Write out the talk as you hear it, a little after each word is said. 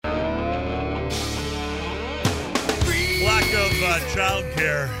of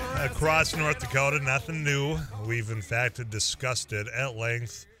childcare across North Dakota, nothing new. We've, in fact, discussed it at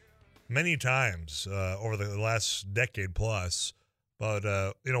length many times over the last decade plus. But,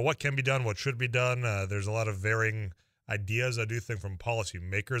 what can be done, what should be done. There's a lot of varying ideas, I do think, from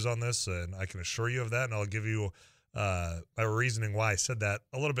policymakers on this, and I can assure you of that, and I'll give you my reasoning why I said that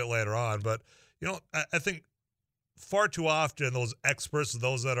a little bit later on. But, I think far too often those experts,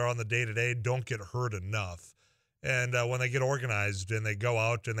 those that are on the day-to-day, don't get heard enough. And when they get organized and they go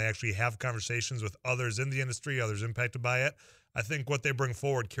out and they actually have conversations with others in the industry, others impacted by it, I think what they bring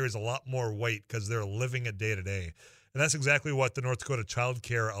forward carries a lot more weight because they're living it day to day. And that's exactly what the North Dakota Child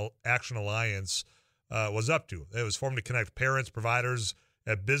Care Action Alliance was up to. It was formed to connect parents, providers,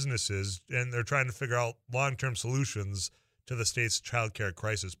 and businesses, and they're trying to figure out long-term solutions to the state's child care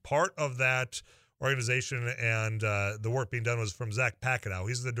crisis. Part of that organization and the work being done was from Zach Packenow.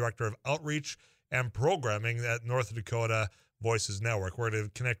 He's the director of outreach and programming at North Dakota Voices Network. We're going to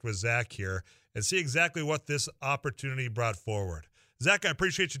connect with Zach here and see exactly what this opportunity brought forward. Zach, I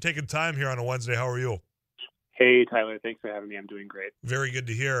appreciate you taking time here on a Wednesday. How are you? Hey, Tyler. Thanks for having me. I'm doing great. Very good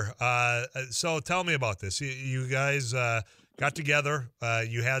to hear. So tell me about this. You guys got together,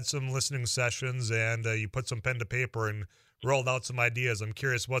 you had some listening sessions, and you put some pen to paper and rolled out some ideas. I'm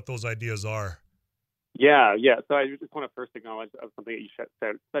curious what those ideas are. Yeah. So I just want to first acknowledge something that you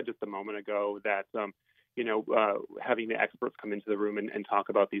said just a moment ago, that having the experts come into the room and talk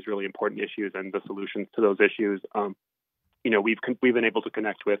about these really important issues and the solutions to those issues. We've been able to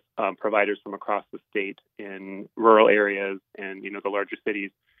connect with providers from across the state in rural areas and the larger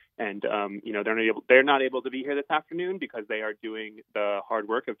cities, and they're not able to be here this afternoon because they are doing the hard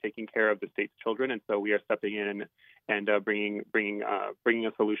work of taking care of the state's children, and so we are stepping in and bringing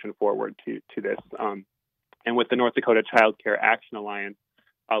a solution forward to this. And with the North Dakota Child Care Action Alliance,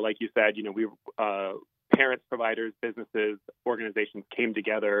 like you said, we parents, providers, businesses, organizations came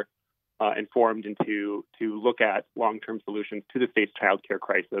together and formed to look at long-term solutions to the state's child care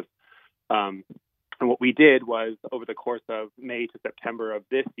crisis. And what we did was, over the course of May to September of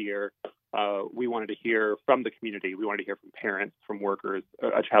this year, we wanted to hear from the community. We wanted to hear from parents, from workers,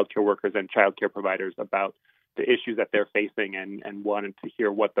 child care workers, and child care providers about the issues that they're facing, and wanted to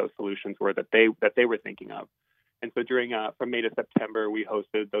hear what those solutions were that they were thinking of. And so during from May to September, we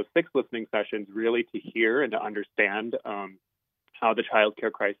hosted those 6 listening sessions, really to hear and to understand how the child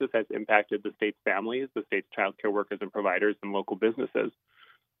care crisis has impacted the state's families, the state's child care workers and providers, and local businesses.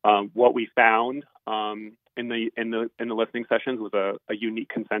 What we found in the listening sessions was a unique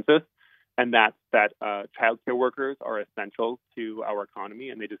consensus, and that's that child care workers are essential to our economy,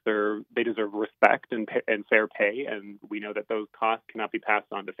 and they deserve respect and fair pay, and we know that those costs cannot be passed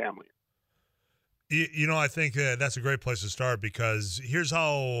on to families. I think that's a great place to start, because here's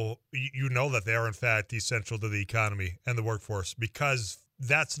how you know that they are, in fact, essential to the economy and the workforce, because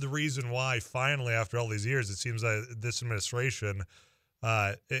that's the reason why, finally, after all these years, it seems that this administration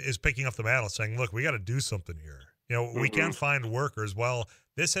is picking up the mantle, saying, look, we got to do something here. We can't find workers. Well,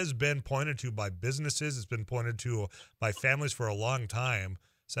 this has been pointed to by businesses. It's been pointed to by families for a long time,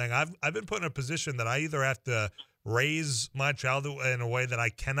 saying, I've been put in a position that I either have to raise my child in a way that I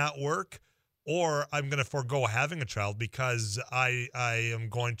cannot work, or I'm going to forego having a child because I am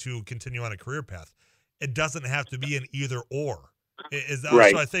going to continue on a career path. It doesn't have to be an either or.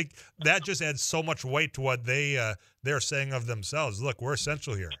 Right. So I think that just adds so much weight to what they're saying of themselves. Look, we're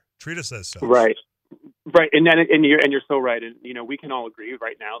essential here. Treat us as such. Right. And you're so right. And we can all agree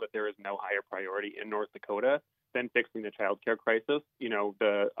right now that there is no higher priority in North Dakota than fixing the child care crisis.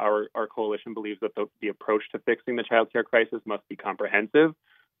 Our coalition believes that the approach to fixing the child care crisis must be comprehensive.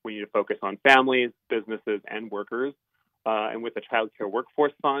 We need to focus on families, businesses, and workers. And with the Child Care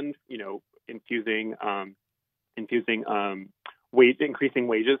Workforce Fund, increasing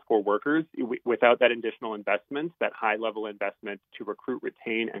wages for workers. Without that additional investment, that high-level investment to recruit,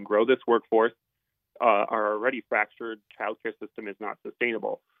 retain, and grow this workforce, our already fractured child care system is not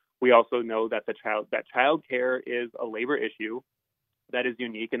sustainable. We also know that child care is a labor issue that is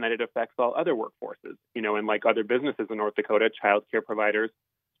unique, and that it affects all other workforces. And like other businesses in North Dakota, child care providers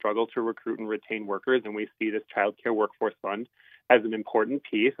struggle to recruit and retain workers, and we see this Child Care Workforce Fund as an important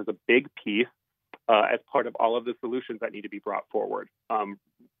piece, as a big piece, as part of all of the solutions that need to be brought forward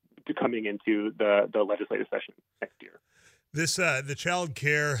to coming into the legislative session next year. This the Child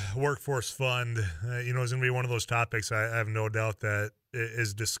Care Workforce Fund, is going to be one of those topics I have no doubt that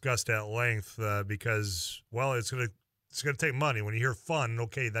is discussed at length because, well, it's going to take money. When you hear fund,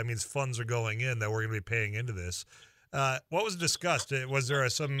 okay, that means funds are going in that we're going to be paying into this. What was discussed? Was there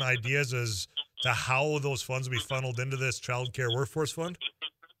some ideas as to how those funds will be funneled into this Child Care Workforce Fund?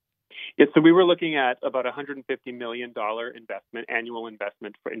 Yeah, so we were looking at about $150 million annual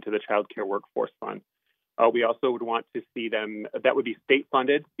investment into the Child Care Workforce Fund. We also would want to see them, that would be state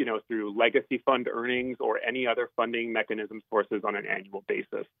funded, through legacy fund earnings or any other funding mechanism sources on an annual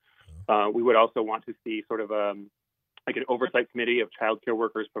basis. We would also want to see sort of like an oversight committee of child care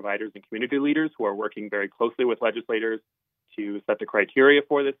workers, providers, and community leaders who are working very closely with legislators to set the criteria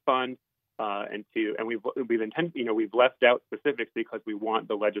for this fund. We've left out specifics because we want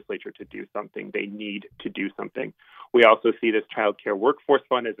the legislature to do something. They need to do something. We also see this Child Care Workforce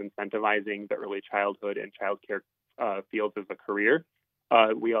Fund as incentivizing the early childhood and child care fields as a career.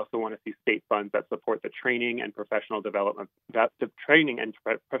 We also want to see state funds that support the training and professional development, of the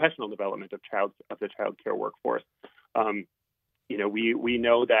child care workforce. We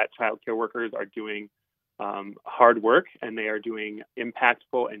know that child care workers are doing hard work, and they are doing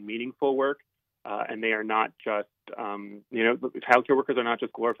impactful and meaningful work. And they are not just, child care workers are not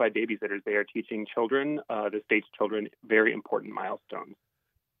just glorified babysitters. They are teaching children, the state's children, very important milestones.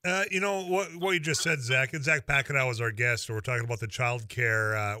 What you just said, Zach, and Zach Packenow was our guest. So we're talking about the Child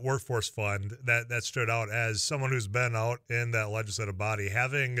Care Workforce Fund that stood out as someone who's been out in that legislative body,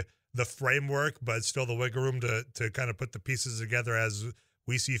 having the framework, but still the wiggle room to kind of put the pieces together as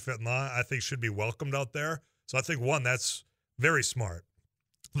we see fit in law, I think should be welcomed out there. So I think, one, that's very smart.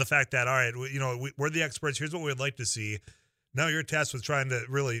 The fact that, all right, we're the experts. Here's what we'd like to see. Now you're tasked with trying to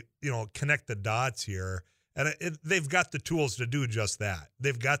really, connect the dots here. And they've got the tools to do just that.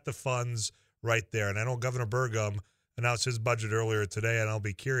 They've got the funds right there. And I know Governor Burgum announced his budget earlier today, and I'll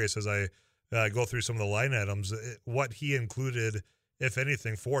be curious as I go through some of the line items, what he included, if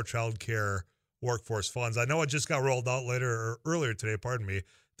anything, for child care workforce funds. I know it just got rolled out earlier today, pardon me.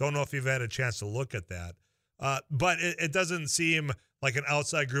 Don't know if you've had a chance to look at that. But it doesn't seem like an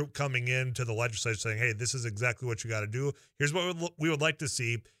outside group coming into the legislature saying, hey, this is exactly what you got to do. Here's what we would like to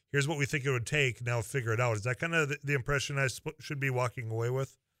see. Here's what we think it would take. Now figure it out. Is that kind of the impression I should be walking away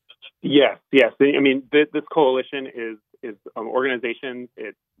with? Yes. I mean, this coalition is organizations.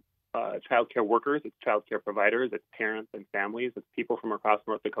 It's child care workers. It's child care providers. It's parents and families. It's people from across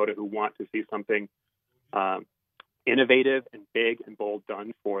North Dakota who want to see something innovative and big and bold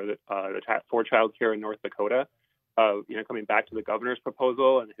done for child care in North Dakota. Coming back to the governor's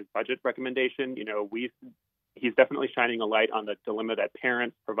proposal and his budget recommendation, he's definitely shining a light on the dilemma that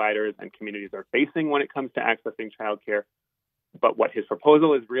parents, providers, and communities are facing when it comes to accessing childcare. But what his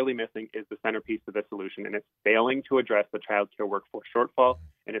proposal is really missing is the centerpiece of the solution, and it's failing to address the child care workforce shortfall,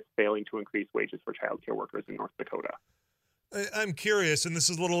 and it's failing to increase wages for child care workers in North Dakota. I'm curious, and this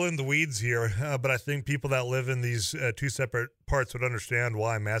is a little in the weeds here, but I think people that live in these two separate parts would understand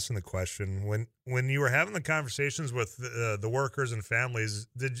why I'm asking the question. When you were having the conversations with the workers and families,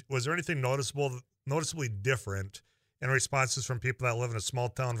 was there anything noticeably different in responses from people that live in a small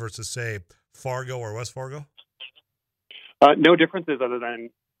town versus, say, Fargo or West Fargo? No differences other than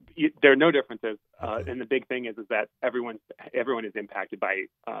there are no differences. And the big thing is that everyone is impacted by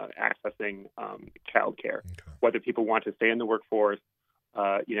accessing childcare, whether people want to stay in the workforce,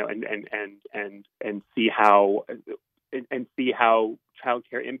 and see how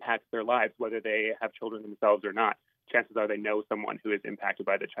childcare impacts their lives, whether they have children themselves or not. Chances are they know someone who is impacted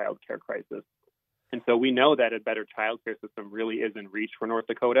by the childcare crisis. And so we know that a better childcare system really is in reach for North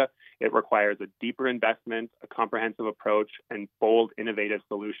Dakota. It requires a deeper investment, a comprehensive approach, and bold, innovative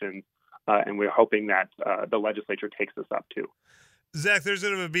solutions. And we're hoping that the legislature takes this up too. Zach, there's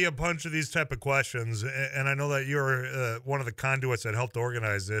going to be a bunch of these type of questions, and I know that you're one of the conduits that helped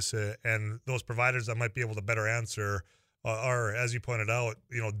organize this, and those providers that might be able to better answer are, as you pointed out,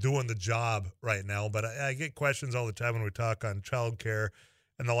 doing the job right now. But I get questions all the time when we talk on childcare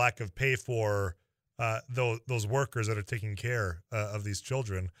and the lack of pay for those workers that are taking care of these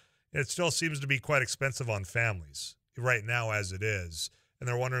children. It still seems to be quite expensive on families right now as it is. And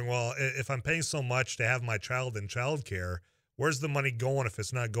they're wondering, well, if I'm paying so much to have my child in childcare, where's the money going if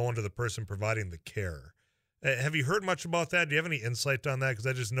it's not going to the person providing the care? Have you heard much about that? Do you have any insight on that? Because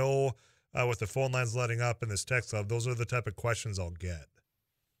I just know with the phone lines letting up in this text club, those are the type of questions I'll get.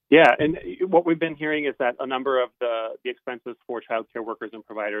 Yeah, and what we've been hearing is that a number of the expenses for child care workers and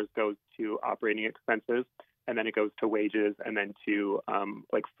providers goes to operating expenses, and then it goes to wages, and then to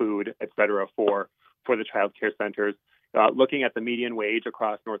like food, et cetera, for the child care centers. Looking at the median wage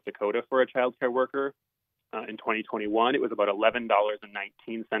across North Dakota for a child care worker in 2021, it was about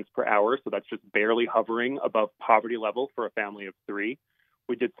 $11.19 per hour, so that's just barely hovering above poverty level for a family of three.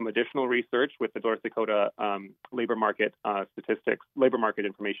 We did some additional research with the North Dakota labor market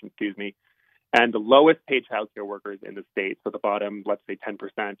information, and the lowest paid child care workers in the state, so the bottom, let's say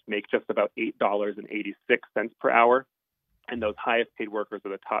 10%, make just about $8.86 per hour. And those highest paid workers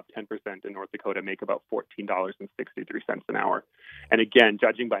are the top 10% in North Dakota, make about $14.63 an hour. And again,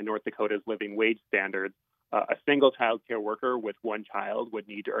 judging by North Dakota's living wage standards, a single child care worker with one child would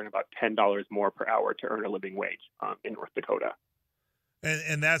need to earn about $10 more per hour to earn a living wage in North Dakota.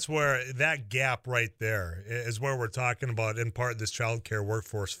 And that's where that gap right there is where we're talking about, in part, this child care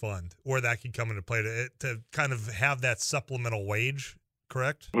workforce fund, where that could come into play to kind of have that supplemental wage,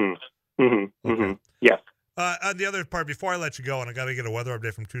 correct? Mm-hmm. Mm-hmm. Okay. Mm-hmm. Yes. On the other part, before I let you go, and I got to get a weather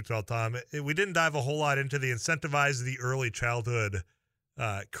update from Too Tall Tom, we didn't dive a whole lot into the incentivize the early childhood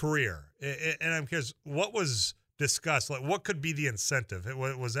career. And I'm curious, what was discussed? Like, what could be the incentive?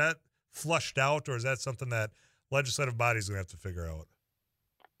 Was that flushed out, or is that something that legislative bodies are going to have to figure out?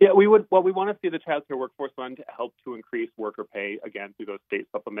 Yeah, we would. Well, we want to see the Child Care Workforce Fund help to increase worker pay, again, through those state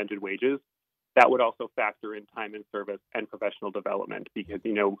supplemented wages. That would also factor in time in service and professional development because,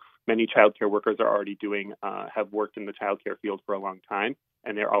 many child care workers are already have worked in the child care field for a long time,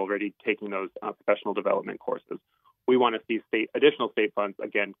 and they're already taking those professional development courses. We want to see additional state funds,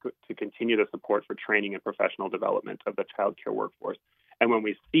 again, to continue the support for training and professional development of the child care workforce. And when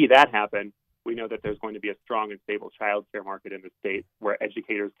we see that happen, we know that there's going to be a strong and stable child care market in the state where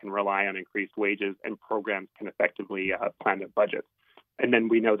educators can rely on increased wages and programs can effectively plan their budgets. And then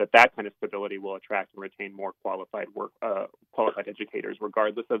we know that kind of stability will attract and retain more qualified educators,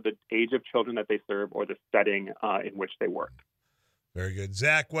 regardless of the age of children that they serve or the setting in which they work. Very good.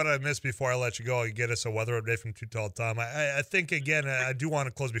 Zach, what I missed before I let you go, you get us a weather update from Too Tall Tom. I think, again, I do want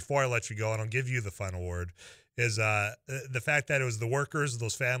to close before I let you go, and I'll give you the final word, is the fact that it was the workers,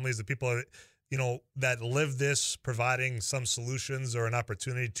 those families, the people that live this, providing some solutions or an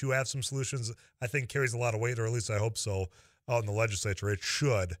opportunity to have some solutions, I think carries a lot of weight, or at least I hope so, out in the legislature. It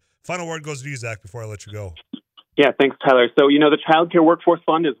should. Final word goes to you, Zach, before I let you go. Yeah, thanks, Tyler. So, the Child Care Workforce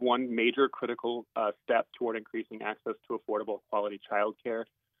Fund is one major critical step toward increasing access to affordable, quality child care.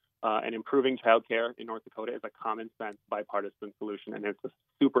 And improving child care in North Dakota is a common sense, bipartisan solution, and it's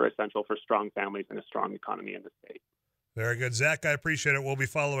super essential for strong families and a strong economy in the state. Very good. Zach, I appreciate it. We'll be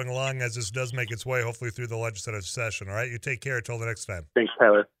following along as this does make its way, hopefully, through the legislative session. All right? You take care until the next time. Thanks,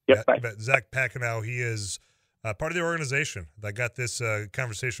 Tyler. Yep, bye. Zach Packenow, he is part of the organization that got this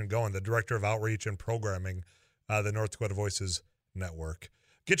conversation going, the Director of Outreach and Programming, the North Dakota Voices Network.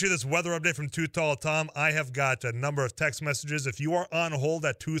 Get you this weather update from Too Tall Tom. I have got a number of text messages. If you are on hold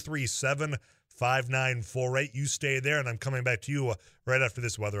at 237-5948, you stay there, and I'm coming back to you right after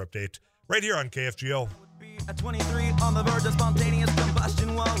this weather update, right here on KFGO. At 23, on the verge of spontaneous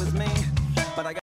combustion, woe is me. But I got